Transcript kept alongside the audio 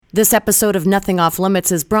This episode of Nothing Off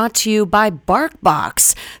Limits is brought to you by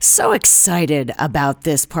BarkBox. So excited about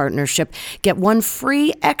this partnership. Get one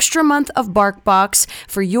free extra month of BarkBox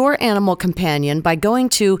for your animal companion by going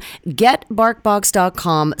to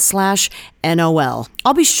getbarkbox.com/NOL.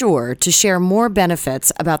 I'll be sure to share more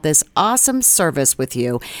benefits about this awesome service with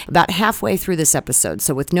you about halfway through this episode.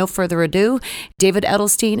 So with no further ado, David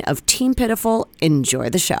Edelstein of TeamPitAFull, enjoy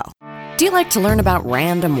the show. Do you like to learn about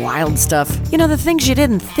random wild stuff? You know, the things you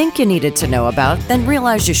didn't think you needed to know about, then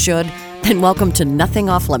realized you should? Then welcome to Nothing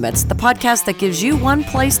Off Limits, the podcast that gives you one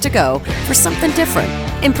place to go for something different.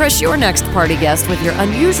 Impress your next party guest with your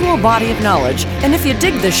unusual body of knowledge. And if you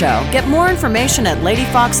dig the show, get more information at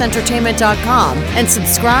ladyfoxentertainment.com and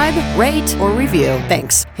subscribe, rate, or review.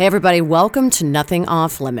 Thanks. Hey everybody, welcome to Nothing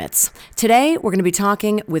Off Limits. Today, we're going to be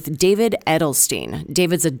talking with David Edelstein.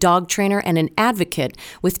 David's a dog trainer and an advocate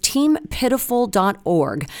with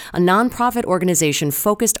TeamPitAFull.org, a nonprofit organization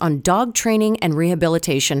focused on dog training and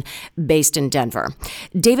rehabilitation based in Denver.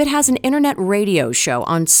 David has an internet radio show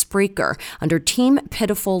on Spreaker under Team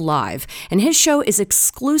Pitaful Live, and his show is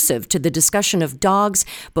exclusive to the discussion of dogs,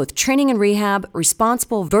 both training and rehab,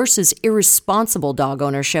 responsible versus irresponsible dog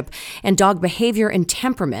ownership, and dog behavior and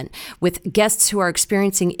temperament, with guests who are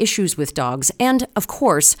experiencing issues with dogs, and, of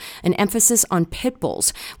course, an emphasis on pit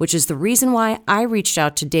bulls, which is the reason why I reached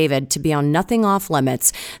out to David to be on Nothing Off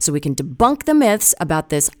Limits, so we can debunk the myths about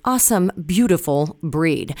this awesome, beautiful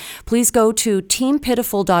breed. Please go to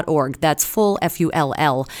TeamPitAFull.org. That's full,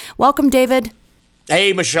 F-U-L-L. Welcome, David.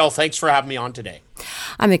 Hey, Michelle. Thanks for having me on today.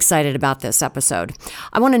 I'm excited about this episode.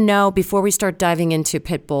 I want to know, before we start diving into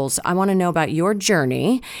pit bulls, I want to know about your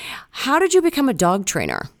journey. How did you become a dog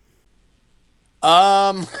trainer?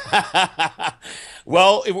 Well,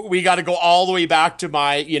 we got to go all the way back to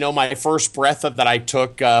my first breath that I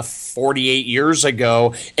took 48 years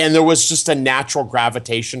ago. And there was just a natural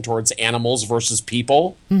gravitation towards animals versus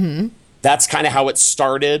people. Mm-hmm. That's kind of how it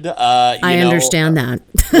started. I understand that.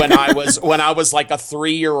 when I was like a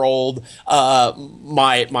 3-year-old,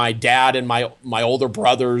 my dad and my older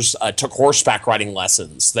brothers took horseback riding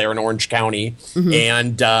lessons there in Orange County, mm-hmm.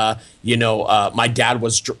 and my dad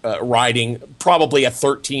was riding probably a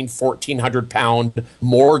 1,400 pound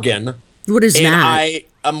Morgan. What is that?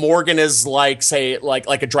 A Morgan is like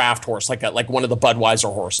a draft horse, like one of the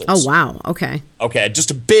Budweiser horses. Oh, wow. Okay,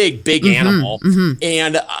 just a big mm-hmm, animal. Mm-hmm.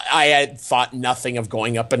 And I had thought nothing of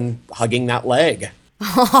going up and hugging that leg.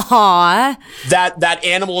 Aww. That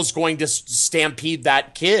animal is going to stampede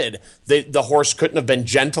that kid. The horse couldn't have been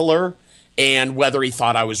gentler. And whether he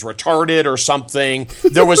thought I was retarded or something,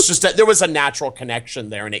 there was a natural connection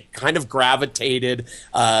there, and it kind of gravitated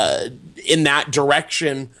in that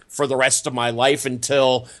direction for the rest of my life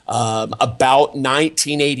until about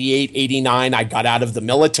 1988, 89. I got out of the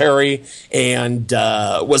military and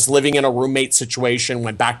was living in a roommate situation,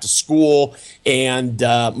 went back to school, and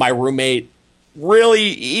my roommate,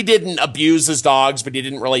 really, he didn't abuse his dogs, but he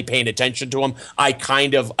didn't really pay attention to them. I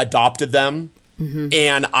kind of adopted them. Mm-hmm.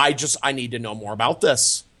 And I need to know more about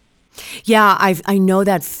this. Yeah, I know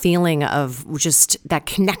that feeling of just that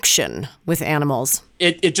connection with animals.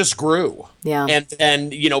 It just grew. Yeah.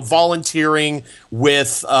 And volunteering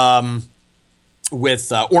with Orange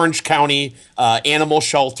County Animal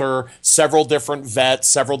Shelter, several different vets,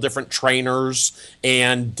 several different trainers,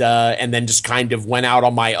 and then just kind of went out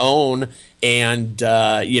on my own and,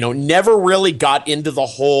 never really got into the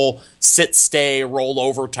whole sit, stay, roll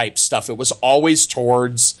over type stuff. It was always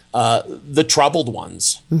towards the troubled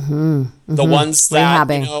ones, mm-hmm. Mm-hmm. The ones that,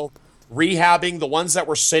 rehabbing, the ones that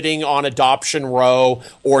were sitting on adoption row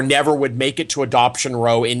or never would make it to adoption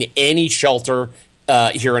row in any shelter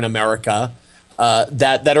here in America.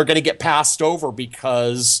 That are going to get passed over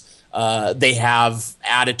because they have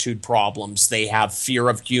attitude problems. They have fear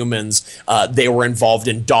of humans. They were involved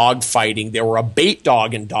in dog fighting. They were a bait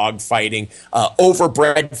dog in dog fighting.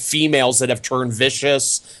 Overbred females that have turned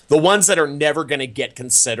vicious. The ones that are never going to get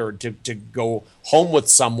considered to go home with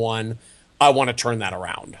someone, I want to turn that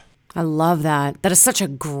around. I love that. That is such a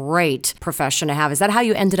great profession to have. Is that how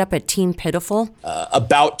you ended up at Team Pitaful?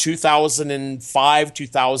 About 2005,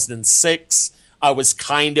 2006. I was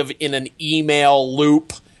kind of in an email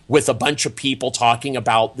loop with a bunch of people talking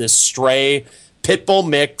about this stray pit bull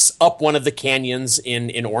mix up one of the canyons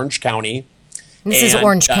in Orange County. This is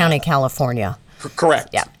Orange County, California. Correct.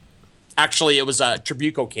 Yeah. Actually, it was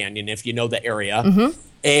Trabuco Canyon, if you know the area. Mm-hmm.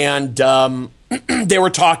 And they were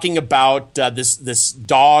talking about this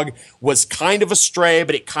dog was kind of a stray,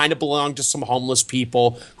 but it kind of belonged to some homeless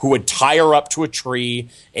people who would tie her up to a tree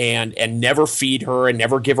and never feed her and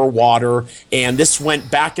never give her water. And this went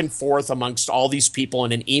back and forth amongst all these people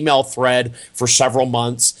in an email thread for several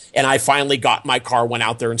months. And I finally got in my car, went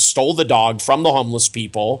out there and stole the dog from the homeless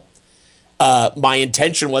people. My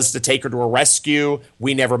intention was to take her to a rescue.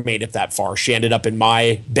 We never made it that far. She ended up in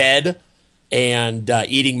my bed and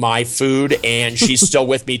eating my food, and she's still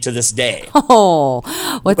with me to this day. Oh,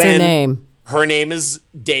 what's her name? Her name is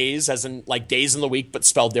Days, as in like days in the week, but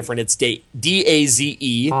spelled different. It's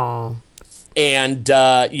Daze. Oh. And,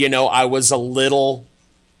 I was a little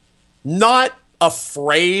not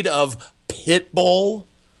afraid of pit bull,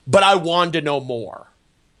 but I wanted to know more.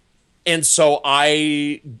 And so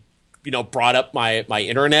I, brought up my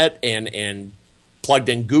internet and plugged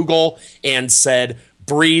in Google and said,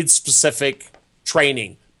 breed-specific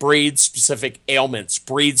training, breed-specific ailments,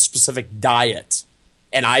 breed-specific diet.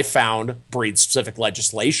 And I found breed-specific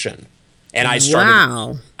legislation. And I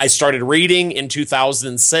started reading in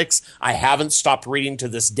 2006. I haven't stopped reading to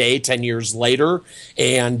this day, 10 years later.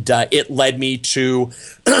 And it led me to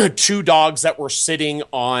two dogs that were sitting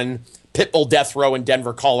on pit bull death row in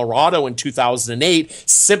Denver, Colorado in 2008,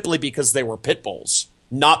 simply because they were pit bulls.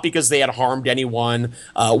 Not because they had harmed anyone.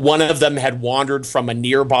 One of them had wandered from a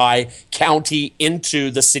nearby county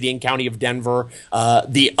into the city and county of Denver.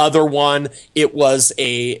 The other one, it was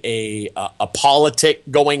a politic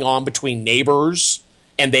going on between neighbors,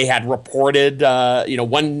 and they had reported,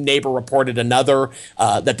 one neighbor reported another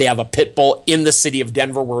that they have a pit bull in the city of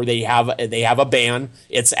Denver where they have a ban.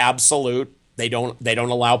 It's absolute. They don't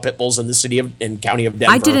allow pit bulls in the city and county of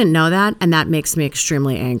Denver. I didn't know that, and that makes me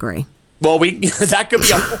extremely angry. Well, that could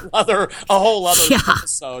be a whole other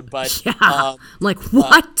episode, but like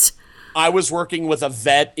what? I was working with a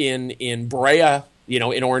vet in Brea,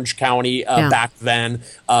 in Orange County back then.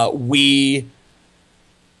 We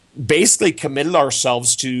basically committed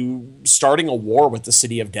ourselves to starting a war with the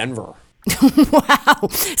city of Denver. Wow!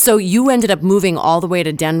 So you ended up moving all the way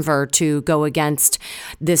to Denver to go against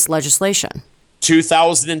this legislation.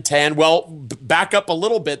 2010. Well, back up a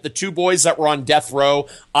little bit. The two boys that were on death row,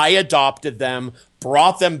 I adopted them,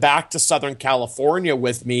 brought them back to Southern California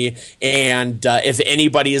with me. And if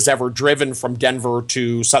anybody has ever driven from Denver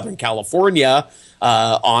to Southern California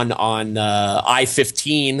on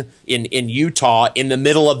I-15 in Utah in the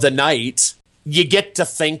middle of the night, you get to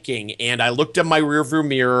thinking. And I looked in my rearview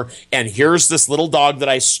mirror, and here's this little dog that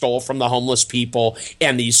I stole from the homeless people,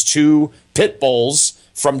 and these two pit bulls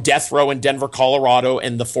from death row in Denver, Colorado,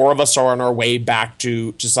 and the four of us are on our way back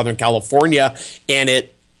to Southern California, and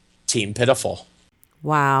TeamPitAFull.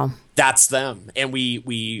 Wow. That's them. And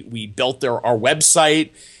we built our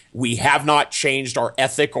website. We have not changed our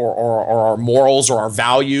ethic or our morals or our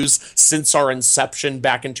values since our inception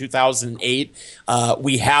back in 2008.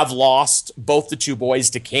 We have lost both the two boys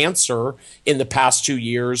to cancer in the past 2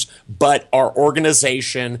 years, but our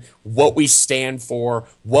organization, what we stand for,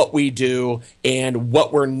 what we do, and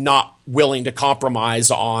what we're not willing to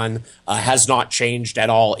compromise on has not changed at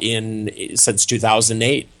all since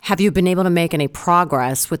 2008. Have you been able to make any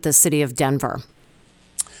progress with the city of Denver?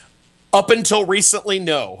 Up until recently,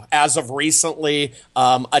 no. As of recently,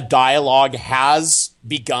 a dialogue has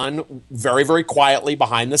begun very, very quietly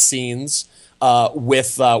behind the scenes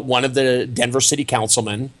with one of the Denver city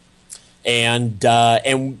councilmen. And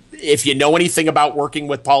if you know anything about working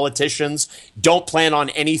with politicians, don't plan on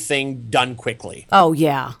anything done quickly. Oh,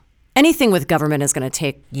 yeah. Anything with government is going to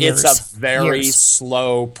take years. It's a very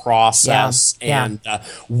slow process. Yeah. And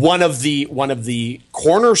one of the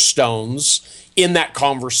cornerstones in that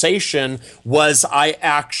conversation was I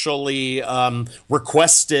actually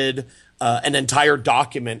requested an entire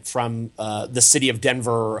document from the city of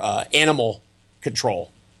Denver animal control.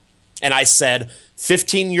 And I said,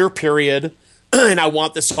 15-year period, and I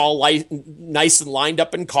want this all nice and lined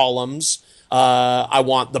up in columns. I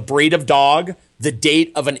want the breed of dog, the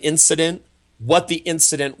date of an incident, what the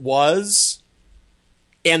incident was,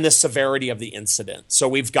 and the severity of the incident. So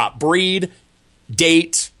we've got breed,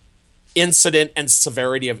 date, incident, and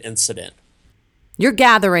severity of incident. You're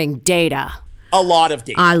gathering data. A lot of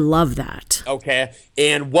data. I love that. Okay.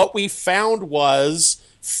 And what we found was,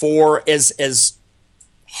 for as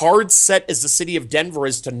hard set as the city of Denver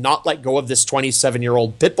is to not let go of this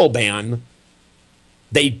 27-year-old pit bull ban,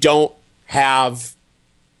 they don't have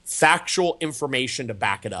factual information to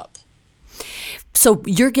back it up. So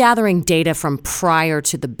you're gathering data from prior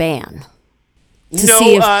to the ban. to No,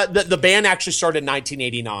 see if the ban actually started in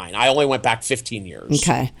 1989. I only went back 15 years.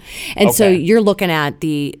 Okay. And so Okay. you're looking at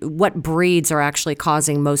what breeds are actually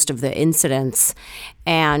causing most of the incidents.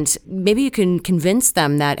 And maybe you can convince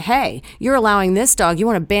them that, hey, you're allowing this dog. You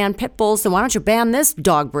want to ban pit bulls, then why don't you ban this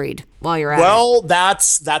dog breed while you're at it? Well,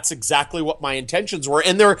 that's exactly what my intentions were.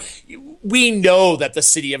 And we know that the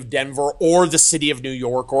city of Denver or the city of New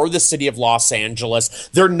York or the city of Los Angeles,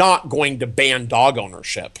 they're not going to ban dog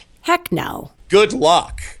ownership. Heck no. Good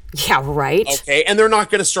luck. Yeah, right. Okay. And they're not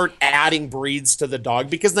going to start adding breeds to the dog,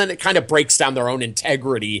 because then it kind of breaks down their own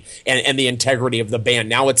integrity and the integrity of the ban.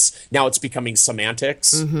 Now it's becoming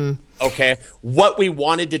semantics. Mm-hmm. Okay. What we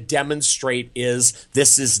wanted to demonstrate is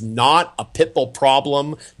this is not a pit bull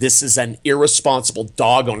problem. This is an irresponsible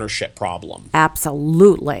dog ownership problem.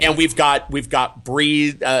 Absolutely. And we've got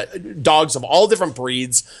dogs of all different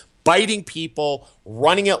breeds biting people,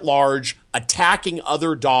 running at large, attacking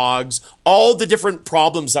other dogs, all the different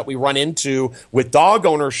problems that we run into with dog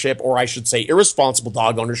ownership, or I should say irresponsible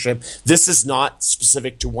dog ownership. This is not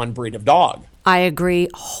specific to one breed of dog. I agree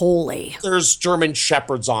wholly. There's German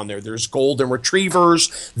Shepherds on there. There's Golden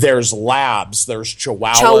Retrievers. There's Labs. There's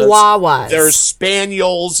Chihuahuas. There's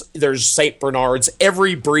Spaniels. There's St. Bernards.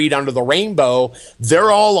 Every breed under the rainbow,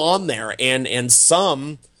 they're all on there. And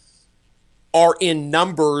some are in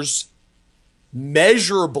numbers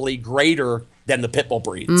measurably greater than the pit bull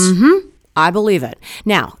breeds. Mm-hmm. I believe it.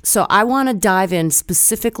 Now, so I want to dive in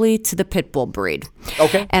specifically to the pit bull breed.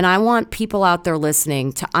 Okay. And I want people out there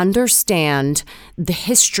listening to understand the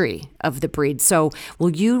history of the breed. So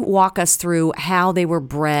will you walk us through how they were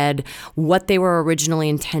bred, what they were originally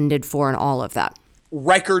intended for, and all of that?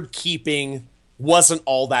 Record keeping wasn't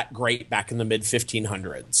all that great back in the mid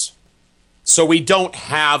 1500s. So we don't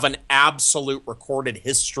have an absolute recorded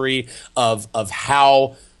history of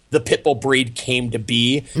how the pit bull breed came to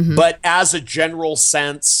be. Mm-hmm. But as a general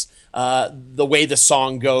sense, the way the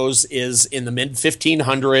song goes is in the mid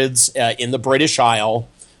 1500s in the British Isle,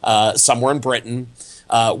 somewhere in Britain,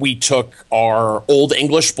 we took our old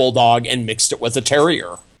English bulldog and mixed it with a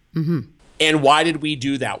terrier. Mm-hmm. And why did we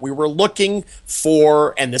do that? We were looking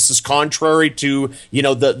for, and this is contrary to,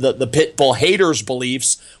 the pit bull haters'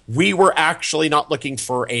 beliefs, we were actually not looking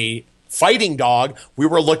for a fighting dog. We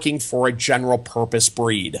were looking for a general purpose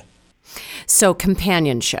breed. So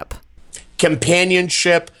companionship,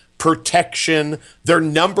 protection. Their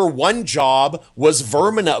number one job was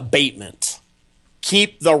vermin abatement.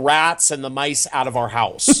 Keep the rats and the mice out of our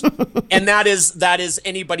house. And that is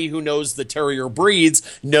anybody who knows the terrier breeds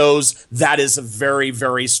knows that is very,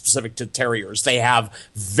 very specific to terriers. They have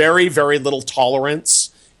very, very little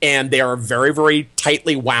tolerance, and they are very, very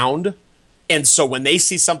tightly wound. And so when they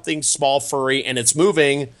see something small, furry, and it's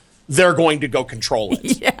moving, they're going to go control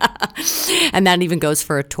it. Yeah. And that even goes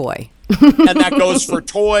for a toy. And that goes for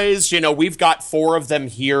toys. We've got 4 of them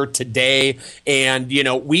here today, and,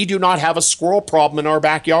 we do not have a squirrel problem in our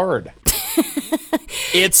backyard.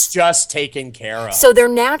 It's just taken care of. So their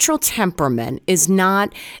natural temperament is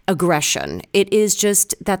not aggression. It is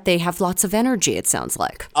just that they have lots of energy, it sounds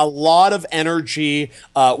like. A lot of energy.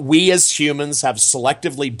 We as humans have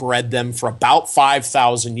selectively bred them for about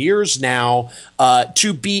 5,000 years now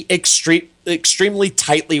to be extremely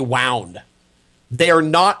tightly wound. They are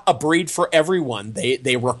not a breed for everyone. They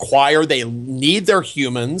need their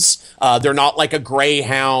humans. They're not like a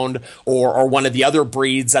greyhound or one of the other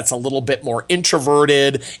breeds that's a little bit more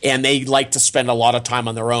introverted, and they like to spend a lot of time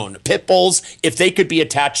on their own. Pit bulls, if they could be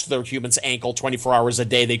attached to their human's ankle 24 hours a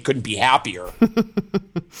day, they couldn't be happier.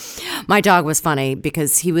 My dog was funny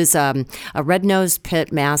because he was a red-nosed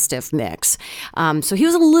pit mastiff mix. So he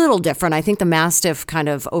was a little different. I think the mastiff kind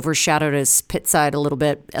of overshadowed his pit side a little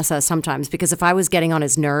bit sometimes, because if I was getting on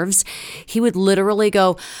his nerves, he would literally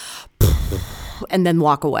go and then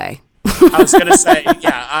walk away. I was going to say,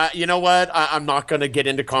 you know what? I'm not going to get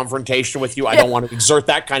into confrontation with you. I don't want to exert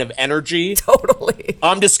that kind of energy. Totally.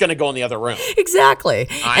 I'm just going to go in the other room. Exactly.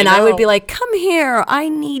 I would be like, come here. I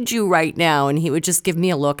need you right now. And he would just give me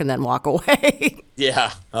a look and then walk away.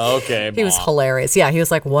 Yeah. Okay. He was hilarious. Yeah. He was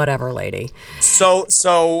like, whatever, lady. So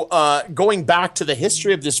going back to the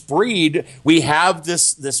history of this breed, we have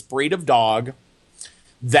this breed of dog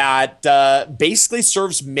that basically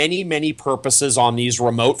serves many, many purposes on these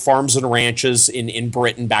remote farms and ranches in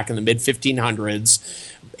Britain back in the mid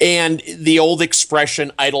 1500s. And the old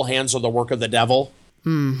expression, idle hands are the work of the devil.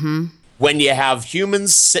 Mm-hmm. When you have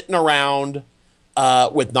humans sitting around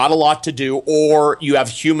with not a lot to do, or you have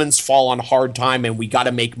humans fall on hard time and we got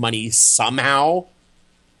to make money somehow,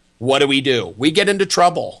 what do? We get into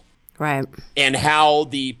trouble. Right. And how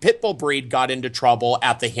the pit bull breed got into trouble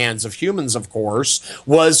at the hands of humans, of course,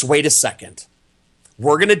 was, wait a second.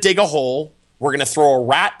 we're going to dig a hole, we're going to throw a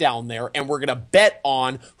rat down there, and we're going to bet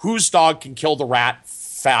on whose dog can kill the rat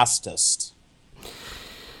fastest.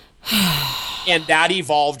 And that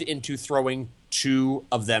evolved into throwing 2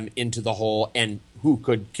 of them into the hole, and who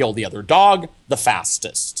could kill the other dog the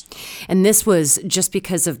fastest. And this was just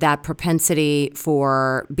because of that propensity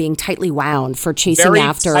for being tightly wound, for chasing Very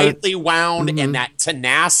after. tightly wound, and that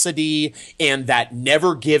tenacity and that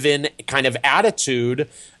never given kind of attitude,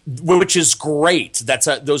 which is great.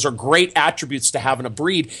 Those are great attributes to have in a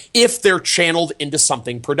breed if they're channeled into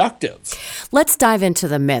something productive. Let's dive into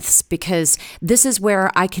the myths, because this is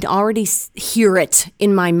where I can already hear it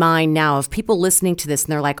in my mind now of people listening to this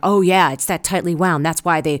and they're like, oh yeah, it's that tightly wound. That's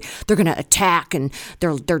why they're going to attack and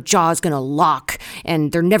their jaw's going to lock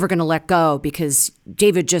and they're never going to let go, because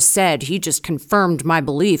David just said, he just confirmed my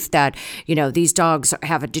belief that, these dogs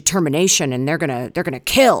have a determination and they're going to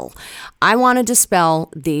kill. I want to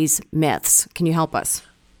dispel these myths. Can you help us?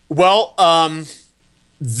 Well,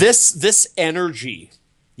 this energy,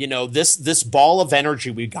 this ball of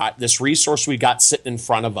energy we got, this resource we got sitting in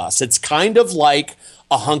front of us, it's kind of like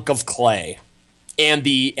a hunk of clay. And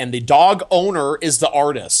the dog owner is the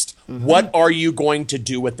artist. Mm-hmm. What are you going to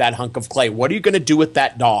do with that hunk of clay? What are you going to do with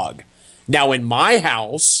that dog? Now, in my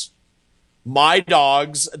house, my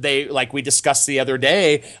dogs, they, like we discussed the other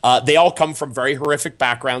day, they all come from very horrific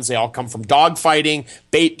backgrounds. They all come from dog fighting,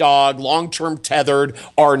 bait dog, long-term tethered.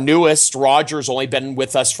 Our newest, Roger's only been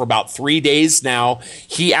with us for about 3 days now.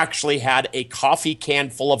 He actually had a coffee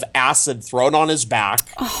can full of acid thrown on his back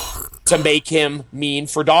to make him mean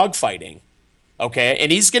for dog fighting. Okay,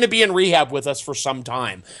 and he's going to be in rehab with us for some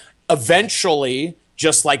time. Eventually,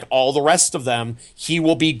 just like all the rest of them, he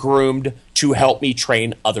will be groomed to help me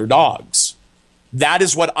train other dogs. That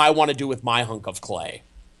is what I want to do with my hunk of clay.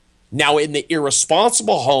 Now, in the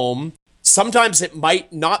irresponsible home, sometimes it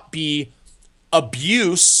might not be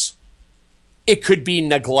abuse. It could be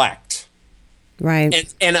neglect. Right.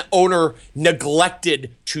 And an owner neglected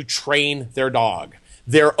to train their dog.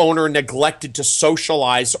 Their owner neglected to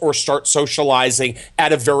socialize or start socializing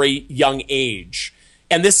at a very young age.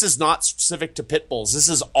 And this is not specific to pit bulls. This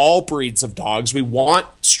is all breeds of dogs. We want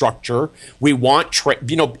structure. We want,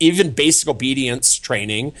 even basic obedience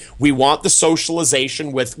training. We want the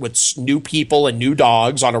socialization with new people and new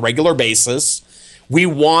dogs on a regular basis. We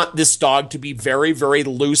want this dog to be very, very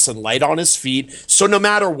loose and light on his feet. So no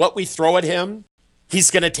matter what we throw at him, he's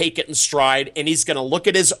going to take it in stride, and he's going to look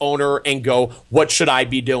at his owner and go, what should I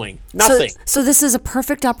be doing? Nothing. So this is a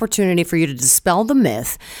perfect opportunity for you to dispel the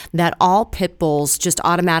myth that all pit bulls just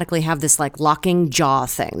automatically have this like locking jaw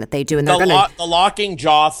thing that they do. And the locking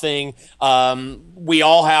jaw thing, we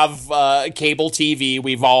all have cable TV.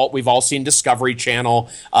 We've all seen Discovery Channel.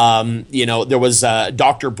 There was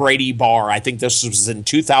Dr. Brady Barr. I think this was in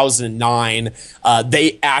 2009.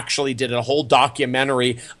 They actually did a whole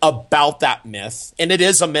documentary about that myth. And it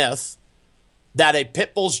is a myth that a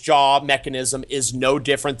pit bull's jaw mechanism is no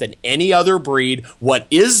different than any other breed. What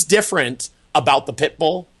is different about the pit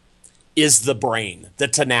bull is the brain, the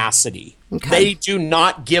tenacity. Okay. They do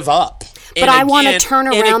not give up. But I want to turn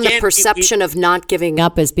around the perception of not giving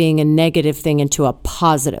up as being a negative thing into a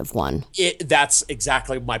positive one. That's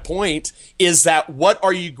exactly my point, is that what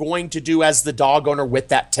are you going to do as the dog owner with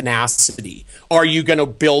that tenacity? Are you going to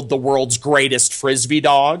build the world's greatest Frisbee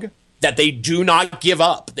dog? That they do not give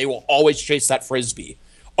up. They will always chase that Frisbee.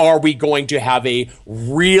 Are we going to have a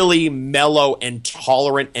really mellow and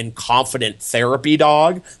tolerant and confident therapy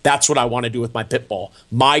dog? That's what I want to do with my pit bull.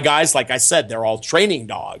 My guys, like I said, they're all training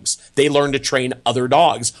dogs. They learn to train other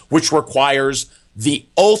dogs, which requires the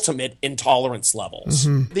ultimate intolerance levels.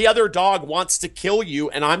 Mm-hmm. The other dog wants to kill you,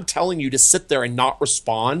 and I'm telling you to sit there and not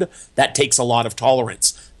respond. That takes a lot of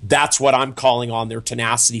tolerance. That's what I'm calling on their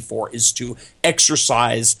tenacity for, is to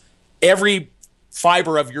exercise every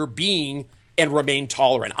fiber of your being and remain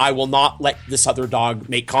tolerant. I will not let this other dog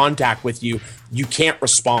make contact with you. You can't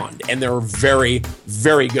respond. And they're very,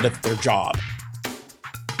 very good at their job.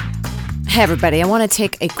 Hey everybody, I want to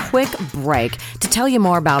take a quick break to tell you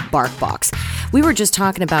more about BarkBox. We were just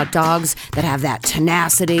talking about dogs that have that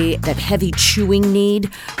tenacity, that heavy chewing need,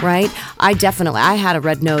 right? I had a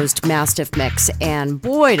red-nosed Mastiff mix, and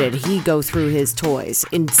boy, did he go through his toys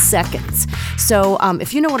in seconds. So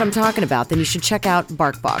if you know what I'm talking about, then you should check out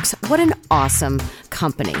BarkBox. What an awesome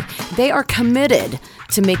company. They are committed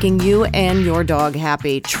to making you and your dog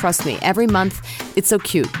happy. Trust me, every month, it's so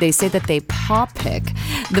cute. They say that they paw pick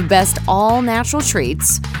the best all-natural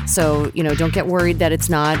treats. So, don't get worried that it's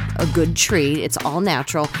not a good treat. It's all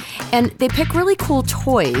natural. And they pick really cool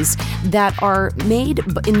toys that are made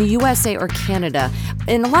in the USA or Canada,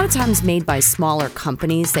 and a lot of times made by smaller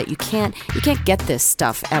companies that you can't get this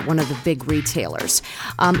stuff at one of the big retailers.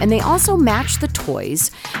 And they also match the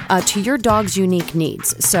toys to your dog's unique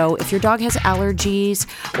needs. So if your dog has allergies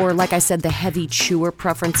or, like I said, the heavy chewer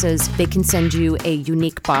preferences, they can send you a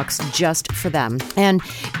unique box just for them. And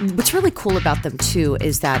what's really cool about them too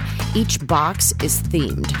is that each box is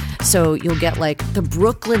themed. So you'll get like the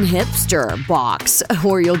Brooklyn hipster box,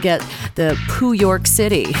 or you'll get the Pooh York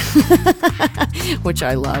City, which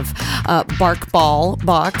I love, Bark Ball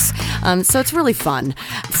box. So it's really fun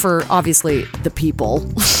for, obviously, the people,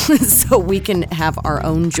 so we can have our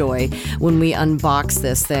own joy when we unbox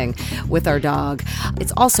this thing with our dog.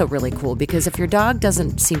 It's also really cool because if your dog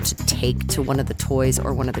doesn't seem to take to one of the toys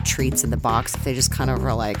or one of the treats in the box, if they just kind of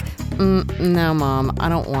are like, no, Mom, I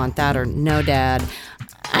don't want that, or no, Dad,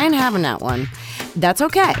 I ain't having that one. That's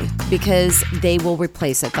okay, because they will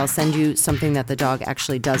replace it. They'll send you something that the dog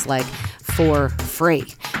actually does like for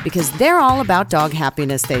free, because they're all about dog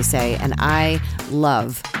happiness, they say, and I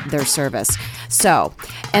love their service. So,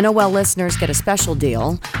 NOL listeners get a special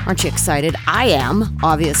deal. Aren't you excited? I am,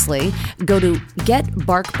 obviously. Go to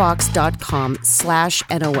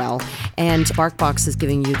getbarkbox.com/NOL, and BarkBox is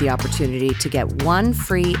giving you the opportunity to get one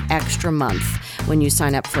free extra month when you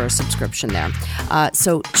sign up for a subscription there.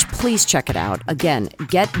 So please check it out. Again,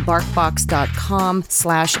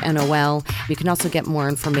 getbarkbox.com/NOL. You can also get more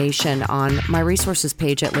information on my resources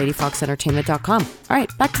page at ladyfoxentertainment.com. All right,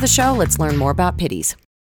 back to the show. Let's learn more about pitties.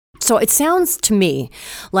 So it sounds to me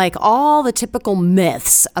like all the typical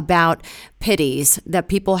myths about pitties that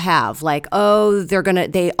people have, like, oh,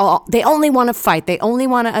 they only want to fight, they only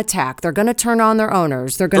want to attack, they're going to turn on their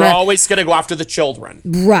owners, they're always going to go after the children.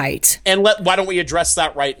 Right. And why don't we address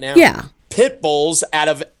that right now? Yeah. Pit bulls, out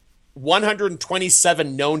of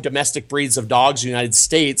 127 known domestic breeds of dogs in the United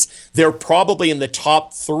States, they're probably in the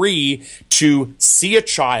top 3 to see a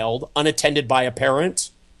child unattended by a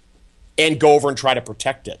parent and go over and try to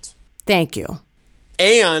protect it. Thank you.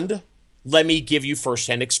 And let me give you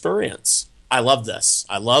firsthand experience. I love this.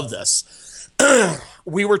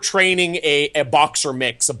 We were training a boxer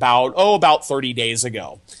mix about 30 days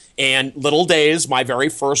ago. And Little Days, my very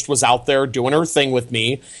first, was out there doing her thing with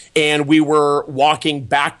me. And we were walking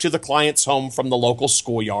back to the client's home from the local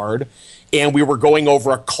schoolyard. And we were going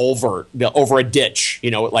over a culvert, over a ditch,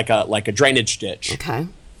 like a drainage ditch. Okay.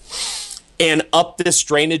 And up this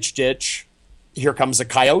drainage ditch, here comes a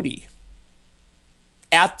coyote.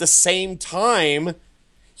 At the same time,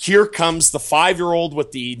 here comes the 5-year-old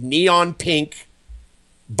with the neon pink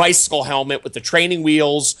bicycle helmet with the training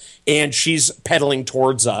wheels, and she's pedaling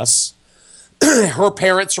towards us. Her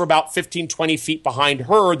parents are about 15, 20 feet behind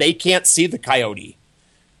her. They can't see the coyote.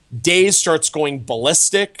 Days starts going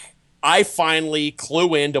ballistic. I finally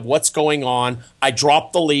clue into what's going on. I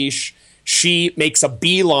drop the leash. She makes a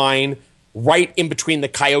beeline right in between the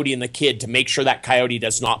coyote and the kid to make sure that coyote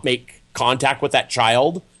does not make contact with that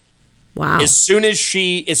child. Wow. As soon as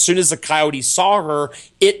the coyote saw her,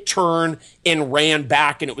 it turned and ran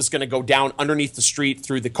back, and it was going to go down underneath the street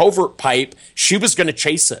through the covert pipe. She was going to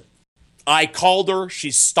chase it. I called her.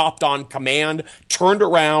 She stopped on command, turned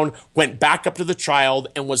around, went back up to the child,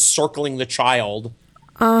 and was circling the child.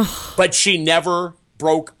 But she never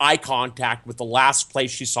broke eye contact with the last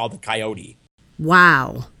place she saw the coyote.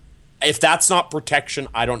 Wow. If that's not protection,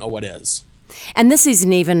 I don't know what is. And this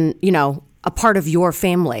isn't even, a part of your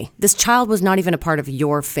family. This child was not even a part of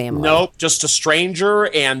your family. Nope, just a stranger,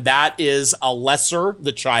 and that is a lesser,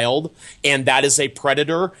 the child, and that is a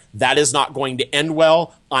predator. That is not going to end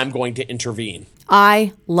well. I'm going to intervene.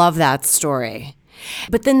 I love that story.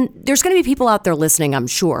 But then there's going to be people out there listening, I'm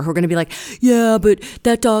sure, who are going to be like, yeah, but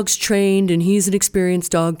that dog's trained and he's an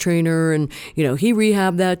experienced dog trainer and, he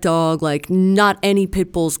rehabbed that dog. Like, not any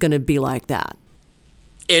pit bull's going to be like that.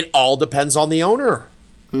 It all depends on the owner.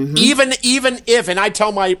 Mm-hmm. Even if, and I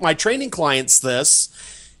tell my training clients this,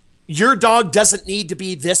 your dog doesn't need to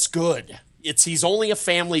be this good. He's only a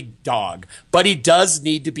family dog, but he does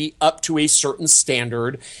need to be up to a certain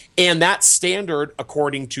standard. And that standard,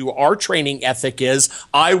 according to our training ethic, is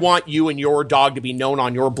I want you and your dog to be known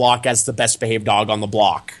on your block as the best behaved dog on the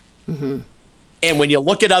block. Mm-hmm. And when you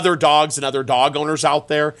look at other dogs and other dog owners out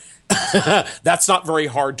there, that's not very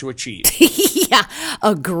hard to achieve. Yeah,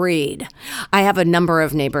 agreed. I have a number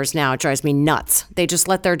of neighbors now. It drives me nuts. They just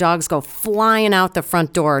let their dogs go flying out the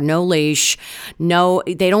front door, no leash,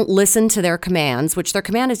 they don't listen to their commands, which their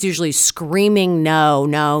command is usually screaming no,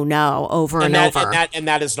 no, no, over and over. And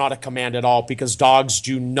that is not a command at all, because dogs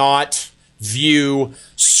do not view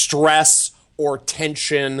stress or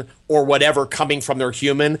tension or whatever coming from their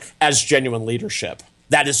human as genuine leadership.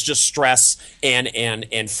 That is just stress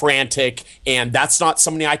and frantic, and that's not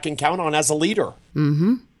somebody I can count on as a leader.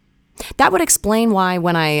 Mm-hmm. That would explain why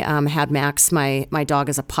when I had Max, my dog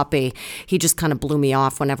as a puppy, he just kind of blew me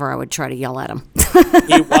off whenever I would try to yell at him.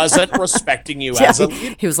 He wasn't respecting you as a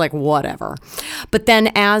leader. He was like, whatever. But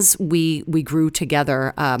then as we grew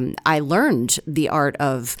together, I learned the art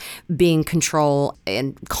of being control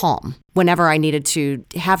and calm whenever I needed to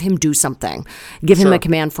have him do something, give him a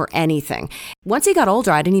command for anything. Once he got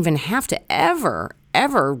older, I didn't even have to ever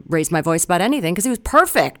raise my voice about anything because he was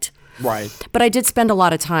perfect. Right. But I did spend a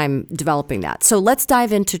lot of time developing that. So let's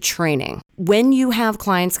dive into training. When you have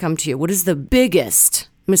clients come to you, what is the biggest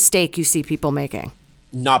mistake you see people making?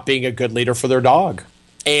 Not being a good leader for their dog.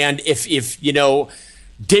 And if you know,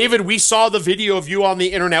 David, we saw the video of you on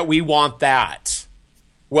the internet, we want that.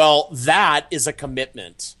 Well, that is a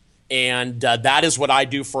commitment. And that is what I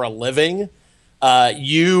do for a living.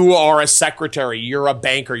 You are a secretary, you're a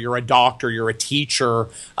banker, you're a doctor, you're a teacher.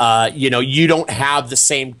 You don't have the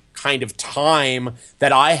same kind of time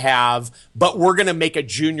that I have, but we're going to make a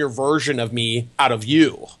junior version of me out of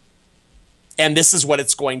you. And this is what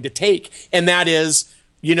it's going to take. And that is,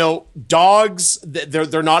 dogs,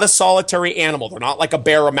 they're not a solitary animal. They're not like a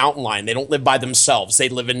bear or a mountain lion. They don't live by themselves. They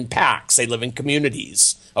live in packs. They live in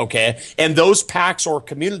communities. Okay. And those packs or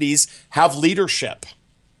communities have leadership.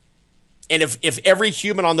 And if every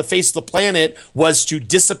human on the face of the planet was to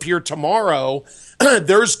disappear tomorrow,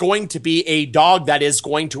 there's going to be a dog that is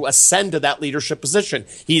going to ascend to that leadership position.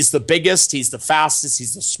 He's the biggest, he's the fastest,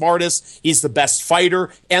 he's the smartest, he's the best fighter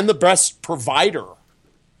and the best provider.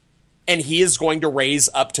 And he is going to raise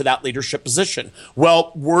up to that leadership position.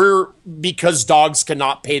 Well, because dogs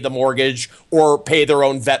cannot pay the mortgage or pay their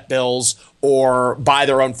own vet bills or buy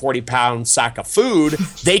their own 40-pound sack of food,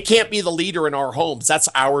 they can't be the leader in our homes. That's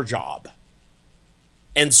our job.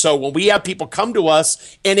 And so when we have people come to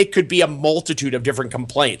us, and it could be a multitude of different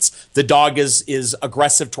complaints. The dog is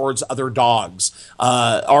aggressive towards other dogs.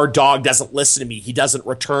 Our dog doesn't listen to me. He doesn't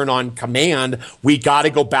return on command. We got to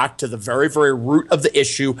go back to the very, very root of the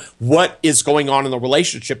issue. What is going on in the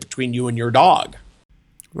relationship between you and your dog?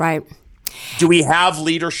 Right. Do we have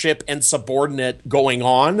leadership and subordinate going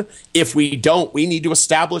on? If we don't, we need to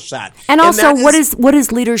establish that. And also, what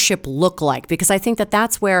does leadership look like? Because I think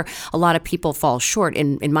that's where a lot of people fall short,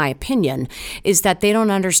 in my opinion, is that they don't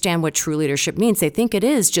understand what true leadership means. They think it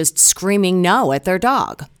is just screaming no at their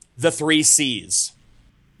dog. The 3 C's.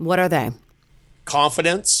 What are they?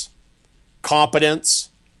 Confidence,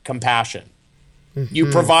 competence, compassion. Mm-hmm.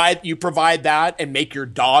 You provide that and make your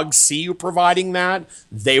dog see you providing that,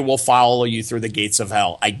 they will follow you through the gates of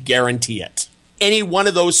hell. I guarantee it. Any one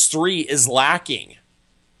of those 3 is lacking.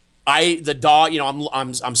 The dog,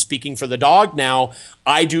 I'm speaking for the dog now.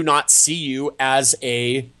 I do not see you as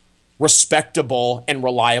a respectable and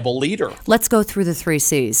reliable leader. Let's go through the 3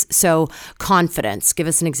 C's. So confidence, give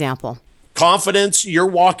us an example. Confidence, you're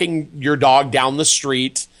walking your dog down the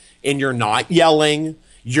street and you're not yelling.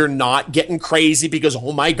 You're not getting crazy because,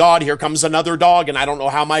 oh my God, here comes another dog and I don't know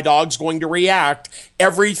how my dog's going to react.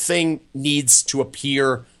 Everything needs to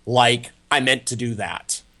appear like I meant to do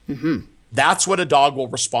that. Mm-hmm. That's what a dog will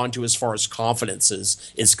respond to as far as confidence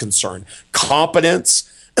is concerned. Competence,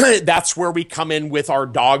 that's where we come in with our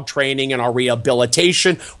dog training and our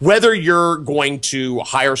rehabilitation. Whether you're going to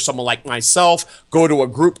hire someone like myself, go to a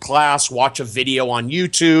group class, watch a video on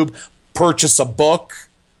YouTube, purchase a book,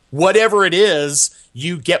 whatever it is,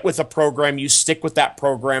 you get with a program, you stick with that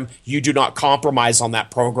program, you do not compromise on that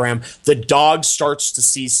program. The dog starts to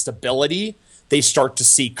see stability. They start to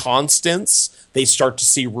see constance. They start to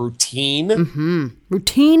see routine. Mm-hmm.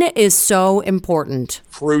 Routine is so important.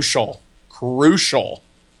 Crucial.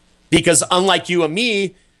 Because unlike you and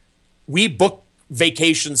me, we book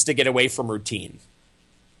vacations to get away from routine.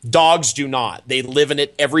 Dogs do not. They live in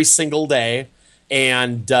it every single day.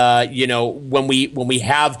 And, when we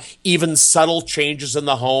have even subtle changes in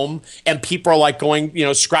the home and people are like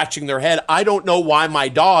going, scratching their head, I don't know why my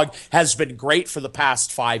dog has been great for the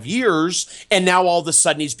past 5 years. And now all of a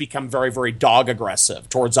sudden he's become very, very dog aggressive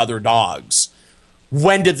towards other dogs.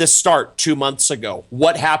 When did this start? 2 months ago.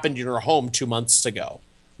 What happened in your home 2 months ago?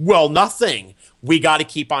 Well, nothing. We got to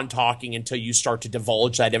keep on talking until you start to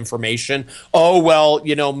divulge that information. Oh, well, I'm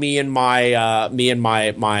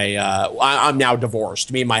now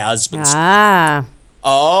divorced. Me and my husband. Ah.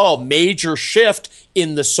 Oh, major shift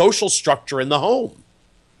in the social structure in the home.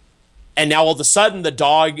 And now all of a sudden the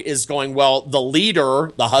dog is going, well, the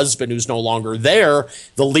leader, the husband who's no longer there,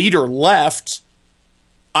 the leader left.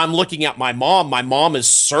 I'm looking at my mom. My mom is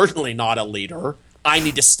certainly not a leader. I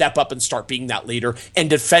need to step up and start being that leader and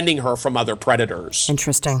defending her from other predators.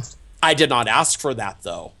 Interesting. I did not ask for that,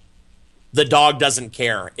 though. The dog doesn't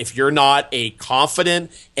care. If you're not a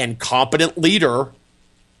confident and competent leader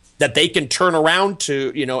that they can turn around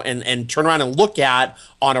to, and turn around and look at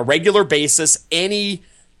on a regular basis, any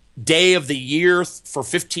day of the year for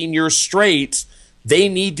 15 years straight, they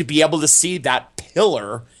need to be able to see that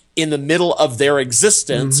pillar in the middle of their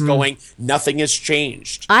existence going, nothing has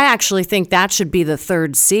changed. I actually think that should be the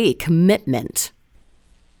third C, commitment.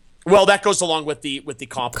 Well, that goes along with the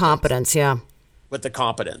competence. Competence, yeah. With the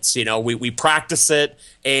competence. We practice it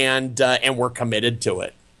and we're committed to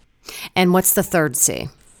it. And what's the third C?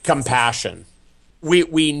 Compassion.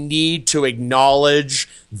 We need to acknowledge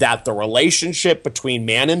that the relationship between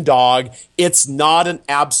man and dog, it's not an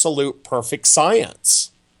absolute perfect science.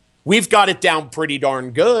 We've got it down pretty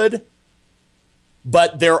darn good,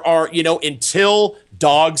 but there are, until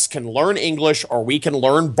dogs can learn English or we can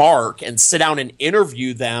learn bark and sit down and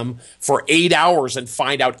interview them for 8 hours and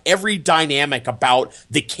find out every dynamic about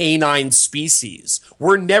the canine species,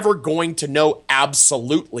 we're never going to know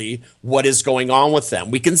absolutely what is going on with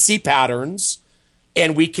them. We can see patterns.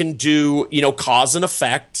 And we can do, cause and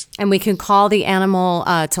effect. And we can call the animal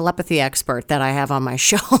telepathy expert that I have on my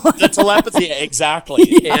show. The telepathy, exactly.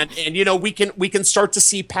 Yeah. And we can start to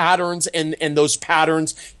see patterns, and those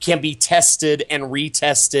patterns can be tested and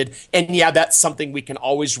retested. And yeah, that's something we can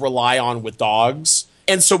always rely on with dogs.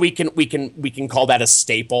 And so we can call that a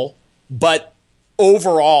staple. But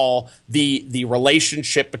overall, the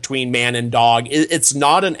relationship between man and dog, it's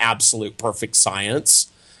not an absolute perfect science.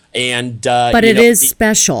 But it is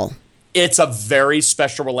special. It's a very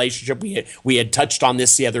special relationship. We had touched on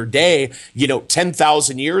this the other day.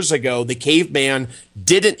 10,000 years ago, the caveman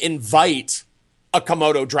didn't invite a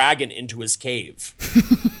Komodo dragon into his cave.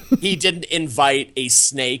 He didn't invite a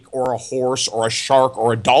snake or a horse or a shark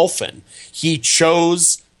or a dolphin. He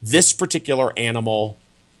chose this particular animal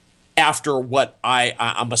after what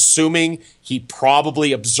I'm assuming he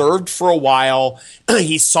probably observed for a while.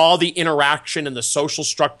 He saw the interaction and the social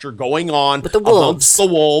structure going on with the wolves. Amongst the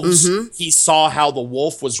wolves. He saw how the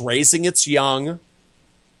wolf was raising its young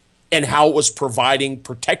and how it was providing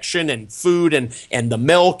protection and food and the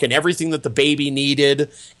milk and everything that the baby needed.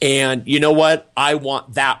 And you know what? I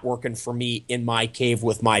want that working for me in my cave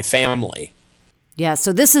with my family. Yeah,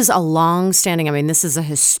 so this is a long-standing, this is a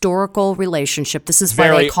historical relationship. This is why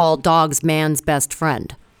they call dogs man's best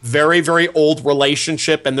friend. Very, very old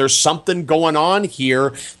relationship, and there's something going on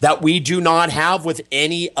here that we do not have with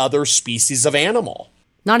any other species of animal.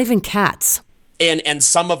 Not even cats. And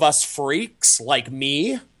some of us freaks, like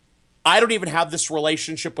me, I don't even have this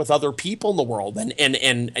relationship with other people in the world.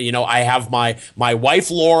 And I have my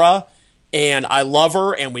wife, Laura, and I love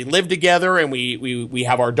her, and we live together, and we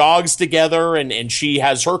have our dogs together, and she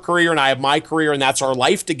has her career, and I have my career, and that's our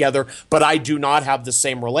life together. But I do not have the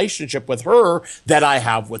same relationship with her that I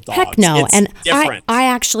have with dogs. Heck no, it's and different. I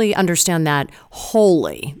actually understand that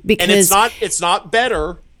wholly, because and it's not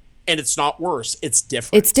better, and it's not worse. It's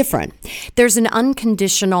different. It's different. There's an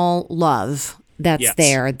unconditional love that's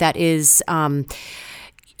there that is.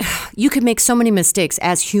 You can make so many mistakes.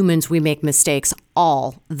 As humans, we make mistakes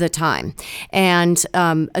all the time. And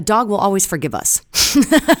a dog will always forgive us.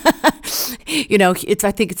 I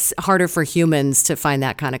think it's harder for humans to find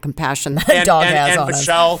that kind of compassion that a dog has on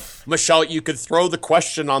us. Michelle, you could throw the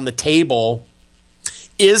question on the table.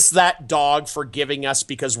 Is that dog forgiving us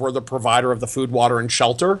because we're the provider of the food, water, and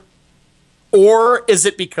shelter? Or is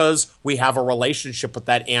it because we have a relationship with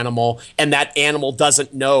that animal, and that animal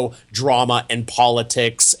doesn't know drama and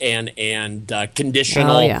politics and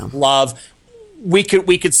conditional love? We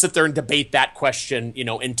could sit there and debate that question,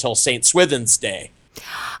 until St. Swithin's Day.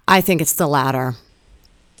 I think it's the latter.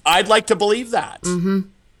 I'd like to believe that. Mm-hmm.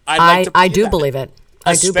 I do believe it.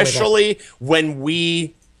 Especially when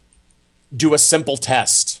we do a simple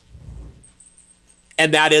test,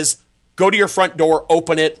 and that is, go to your front door,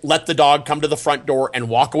 open it, let the dog come to the front door, and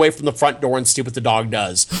walk away from the front door and see what the dog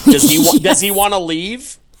does. Does he want to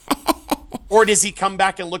leave? Or does he come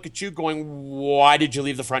back and look at you going, why did you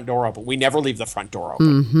leave the front door open? We never leave the front door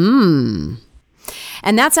open. Mm-hmm.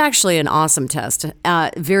 And that's actually an awesome test,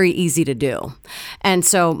 very easy to do. And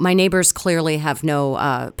so my neighbors clearly have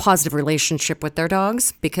no positive relationship with their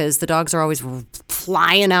dogs because the dogs are always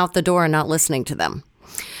flying out the door and not listening to them.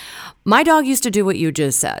 My dog used to do what you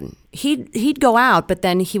just said. He'd go out, but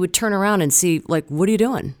then he would turn around and see, like, what are you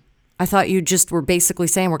doing? I thought you just were basically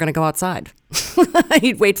saying we're going to go outside.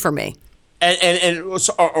 He'd wait for me. And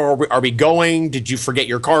so are we going? Did you forget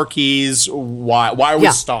your car keys? Why are we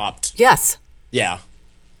stopped? Yes. Yeah.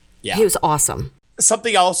 He was awesome.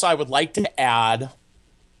 Something else I would like to add,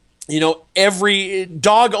 every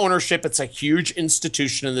dog ownership, it's a huge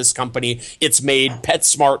institution in this company. It's made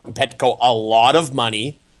PetSmart and Petco a lot of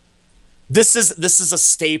money. This is a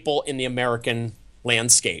staple in the American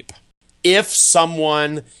landscape. If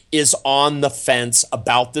someone is on the fence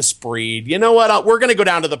about this breed, you know what? We're going to go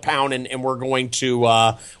down to the pound and we're going to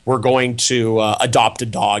adopt a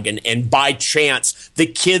dog. And by chance, the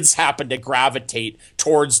kids happen to gravitate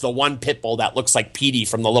towards the one pit bull that looks like Petey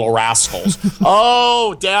from the Little Rascals.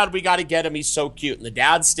 Oh, Dad, we got to get him. He's so cute. And the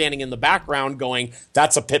dad's standing in the background going,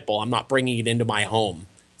 "That's a pit bull. I'm not bringing it into my home."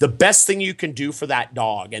 The best thing you can do for that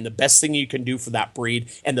dog and the best thing you can do for that breed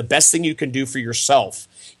and the best thing you can do for yourself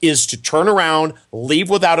is to turn around, leave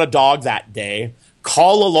without a dog that day,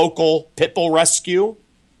 call a local pit bull rescue,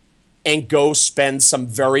 and go spend some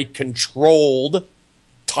very controlled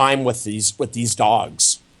time with these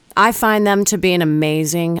dogs. I find them to be an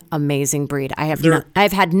amazing, amazing breed.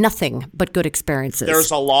 I've had nothing but good experiences. There's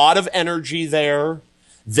a lot of energy there.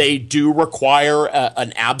 They do require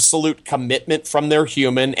an absolute commitment from their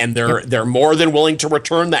human, and they're more than willing to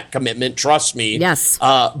return that commitment. Trust me. Yes.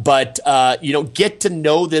 But get to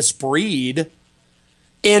know this breed.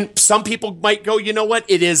 And some people might go, you know what?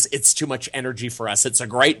 It's too much energy for us. It's a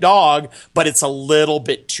great dog, but it's a little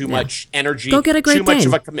bit too much energy. Go get a Great Too much Dane.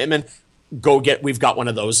 of a commitment. We've got one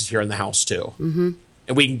of those here in the house too. Mm-hmm.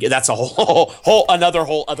 And that's a another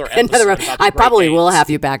episode. I probably will have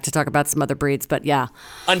you back to talk about some other breeds, but yeah.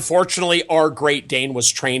 Unfortunately, our Great Dane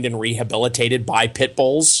was trained and rehabilitated by pit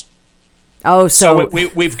bulls. Oh, so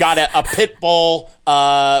we've got a pit bull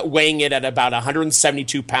weighing it at about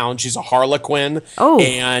 172 pounds. She's a Harlequin. Oh.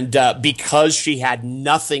 And because she had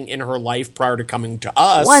nothing in her life prior to coming to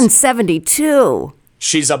us. 172.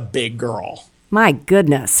 She's a big girl. My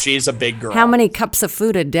goodness. She's a big girl. How many cups of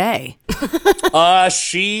food a day?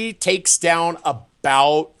 She takes down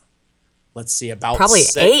about probably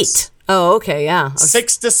 6. 8. Oh, okay, yeah.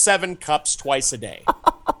 6 to 7 cups twice a day.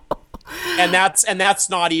 and that's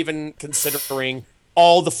not even considering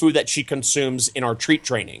all the food that she consumes in our treat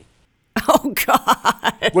training. Oh,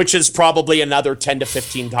 God. Which is probably another 10 to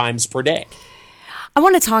 15 times per day. I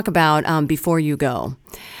want to talk about, before you go,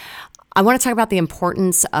 I want to talk about the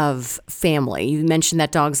importance of family. You mentioned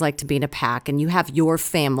that dogs like to be in a pack, and you have your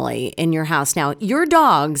family in your house. Now, your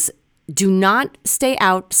dogs do not stay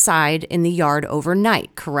outside in the yard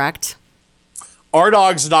overnight, correct? Our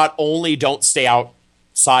dogs not only don't stay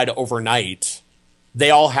outside overnight, they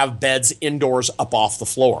all have beds indoors up off the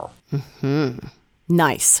floor. Mm-hmm.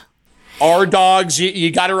 Nice. Our dogs,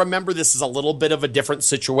 you got to remember, this is a little bit of a different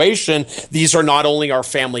situation. These are not only our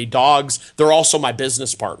family dogs, they're also my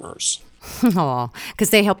business partners. Oh,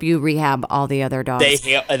 because they help you rehab all the other dogs.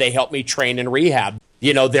 They help me train and rehab.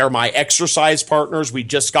 They're my exercise partners. We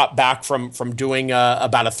just got back from doing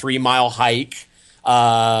about a 3-mile hike,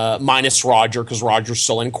 minus Roger, because Roger's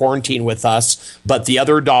still in quarantine with us. But the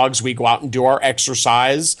other dogs, we go out and do our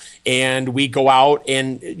exercise, and we go out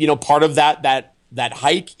and, part of that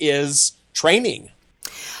hike is training.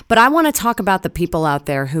 But I want to talk about the people out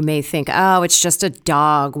there who may think, oh, it's just a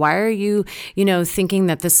dog. Why are you, thinking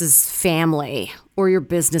that this is family or your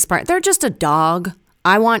business partner? They're just a dog.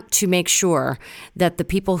 I want to make sure that the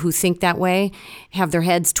people who think that way have their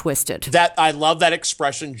heads twisted. I love that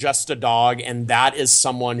expression, just a dog. And that is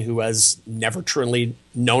someone who has never truly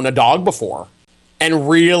known a dog before and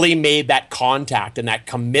really made that contact and that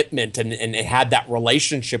commitment and had that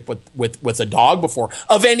relationship with a dog before,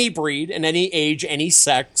 of any breed and any age, any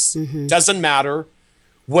sex, doesn't matter.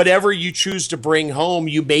 Whatever you choose to bring home,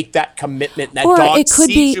 you make that commitment. That dog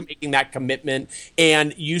sees you making that commitment,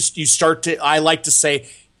 and you start to, I like to say,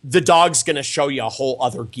 the dog's going to show you a whole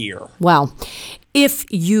other gear. Well, if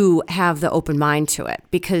you have the open mind to it,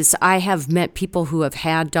 because I have met people who have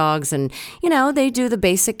had dogs and, they do the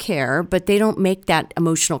basic care, but they don't make that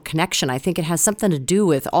emotional connection. I think it has something to do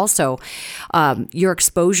with also your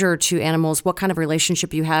exposure to animals, what kind of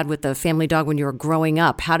relationship you had with the family dog when you were growing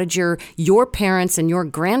up. How did your parents and your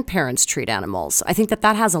grandparents treat animals? I think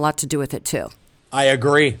that has a lot to do with it too. I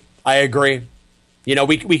agree.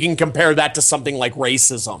 We can compare that to something like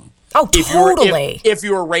racism. Oh, totally. If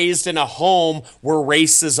you were raised in a home where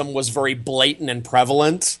racism was very blatant and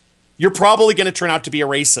prevalent, you're probably going to turn out to be a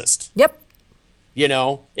racist. Yep. You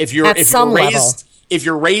know, if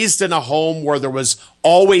you're raised in a home where there was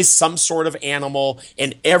always some sort of animal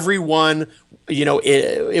and everyone, you know,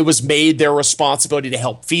 it was made their responsibility to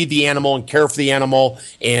help feed the animal and care for the animal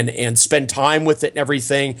and spend time with it and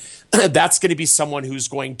everything, that's going to be someone who's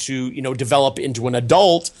going to, you know, develop into an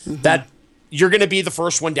adult that you're going to be the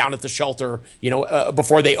first one down at the shelter, you know,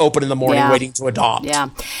 before they open in the morning, waiting to adopt. Yeah.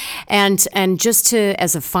 And just to,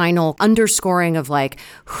 as a final underscoring of like,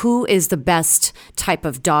 who is the best type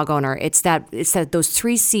of dog owner? It's that those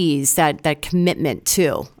 3 C's, that commitment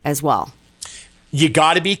too, as well. You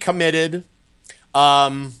got to be committed.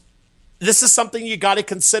 This is something you got to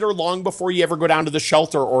consider long before you ever go down to the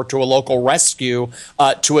shelter or to a local rescue,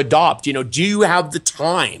 to adopt. You know, do you have the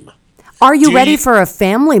time? Are you ready for a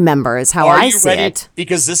family member is how I see it.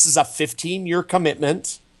 Because this is a 15-year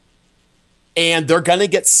commitment and they're going to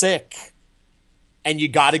get sick and you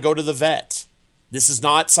got to go to the vet. This is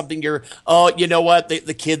not something you know what?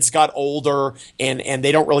 The kids got older and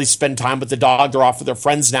they don't really spend time with the dog. They're off with their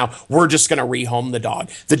friends now. We're just going to rehome the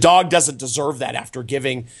dog. The dog doesn't deserve that after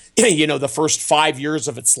giving, you know, the first 5 years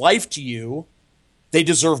of its life to you. They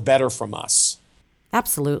deserve better from us.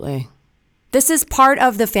 Absolutely. This is part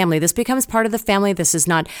of the family. This becomes part of the family. This is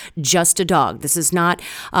not just a dog. This is not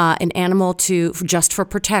an animal just for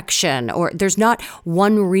protection. Or there's not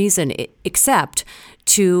one reason except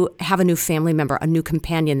to have a new family member, a new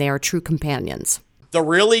companion. They are true companions. The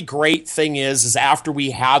really great thing is after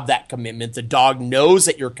we have that commitment, the dog knows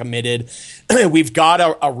that you're committed. We've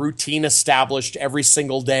got a routine established every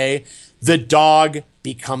single day. The dog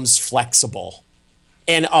becomes flexible.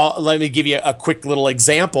 And let me give you a quick little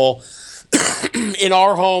example. In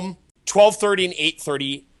our home, 12:30 and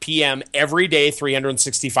 8:30 p.m. every day,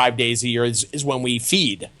 365 days a year is when we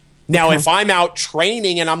feed. Now, if I'm out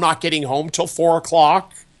training and I'm not getting home till 4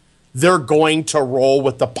 o'clock, they're going to roll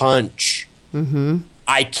with the punch.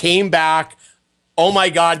 I came back. Oh my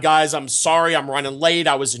God, guys, I'm sorry. I'm running late.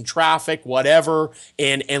 I was in traffic, whatever.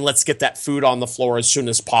 And let's get that food on the floor as soon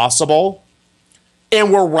as possible.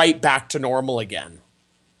 And we're right back to normal again.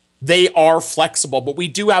 They are flexible, but we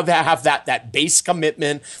do have that base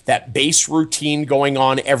commitment, that base routine going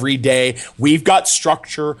on every day. We've got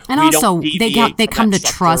structure. And also, they come to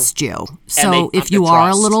trust you. So if you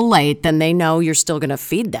are a little late, then they know you're still going to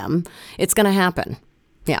feed them. It's going to happen.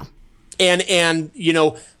 Yeah. And you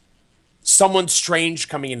know, someone strange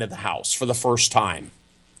coming into the house for the first time.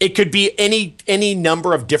 It could be any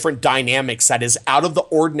number of different dynamics that is out of the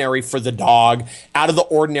ordinary for the dog, out of the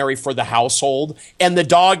ordinary for the household. And the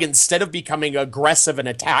dog, instead of becoming aggressive and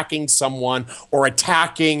attacking someone or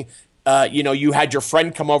attacking, you had your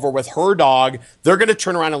friend come over with her dog, they're going to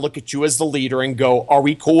turn around and look at you as the leader and go, are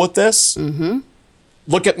we cool with this?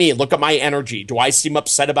 Look at me. Look at my energy. Do I seem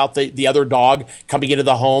upset about the other dog coming into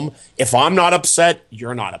the home? If I'm not upset,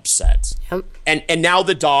 you're not upset. Yep. And now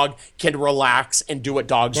the dog can relax and do what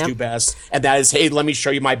dogs do best. And that is, hey, let me show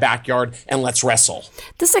you my backyard and let's wrestle.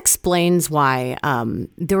 This explains why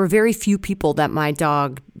there were very few people that my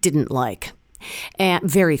dog didn't like. And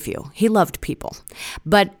very few. He loved people.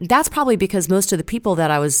 But that's probably because most of the people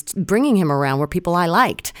that I was bringing him around were people I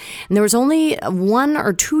liked. And there was only 1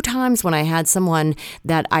 or 2 times when I had someone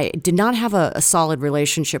that I did not have a solid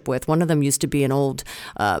relationship with. One of them used to be an old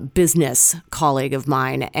business colleague of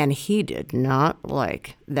mine, and he did not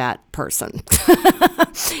like that person.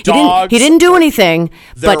 He didn't do anything,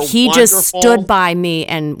 but he just stood by me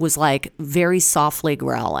and was like very softly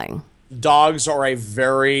growling. Dogs are a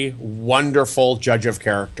very wonderful judge of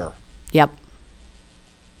character. Yep.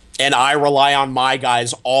 And I rely on my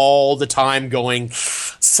guys all the time going,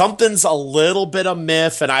 something's a little bit of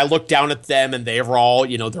myth. And I look down at them and they're all,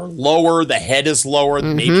 they're lower. The head is lower.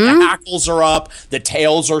 Maybe the hackles are up. The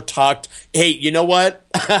tails are tucked. Hey, you know what?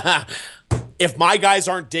 If my guys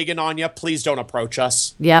aren't digging on you, please don't approach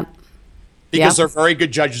us. Yep. Because they're very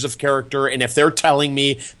good judges of character. And if they're telling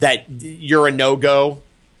me that you're a no-go,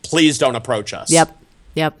 please don't approach us. Yep.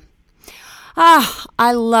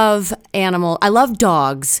 I love I love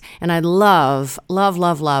dogs, and I love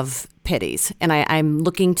pitties. And I'm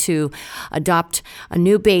looking to adopt a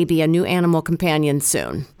new baby, a new animal companion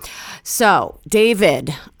soon. So,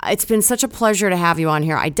 David, it's been such a pleasure to have you on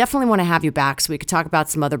here. I definitely want to have you back so we could talk about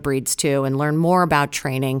some other breeds too and learn more about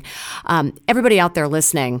training. Everybody out there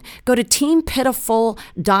listening, go to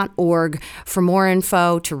TeamPitAFull.org for more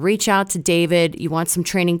info, to reach out to David. You want some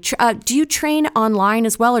training. Do you train online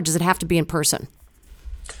as well, or does it have to be in person?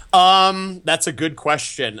 That's a good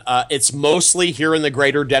question. It's mostly here in the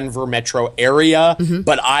greater Denver metro area,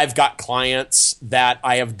 but I've got clients that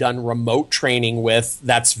I have done remote training with.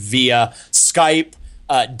 That's via Skype,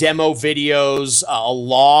 demo videos, a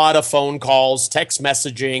lot of phone calls, text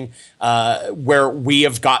messaging, where we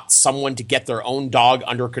have got someone to get their own dog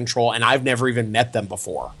under control, and I've never even met them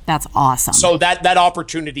before. That's awesome. So that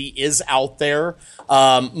opportunity is out there.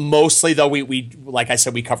 Mostly, though, we like I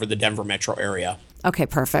said, we cover the Denver metro area. Okay,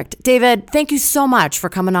 perfect. David, thank you so much for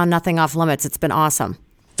coming on Nothing Off Limits. It's been awesome.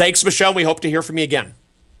 Thanks, Michelle. We hope to hear from you again.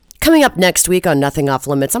 Coming up next week on Nothing Off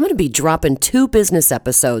Limits, I'm going to be dropping 2 business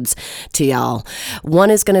episodes to y'all.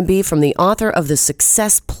 One is going to be from the author of the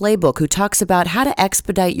Success Playbook, who talks about how to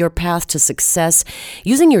expedite your path to success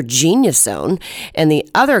using your genius zone. And the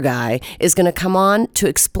other guy is going to come on to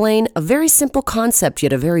explain a very simple concept,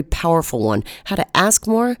 yet a very powerful one: how to ask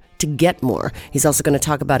more to get more. He's also going to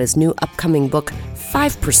talk about his new upcoming book,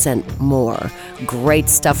 5% More. Great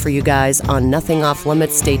stuff for you guys on Nothing Off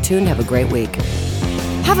Limits. Stay tuned. Have a great week.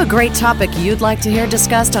 Have a great topic you'd like to hear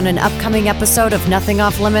discussed on an upcoming episode of Nothing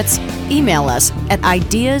Off Limits? Email us at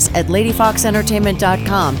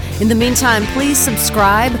ideas@ladyfoxentertainment.com. In the meantime, please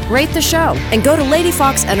subscribe, rate the show, and go to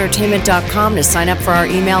ladyfoxentertainment.com to sign up for our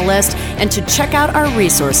email list and to check out our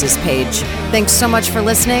resources page. Thanks so much for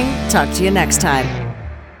listening. Talk to you next time.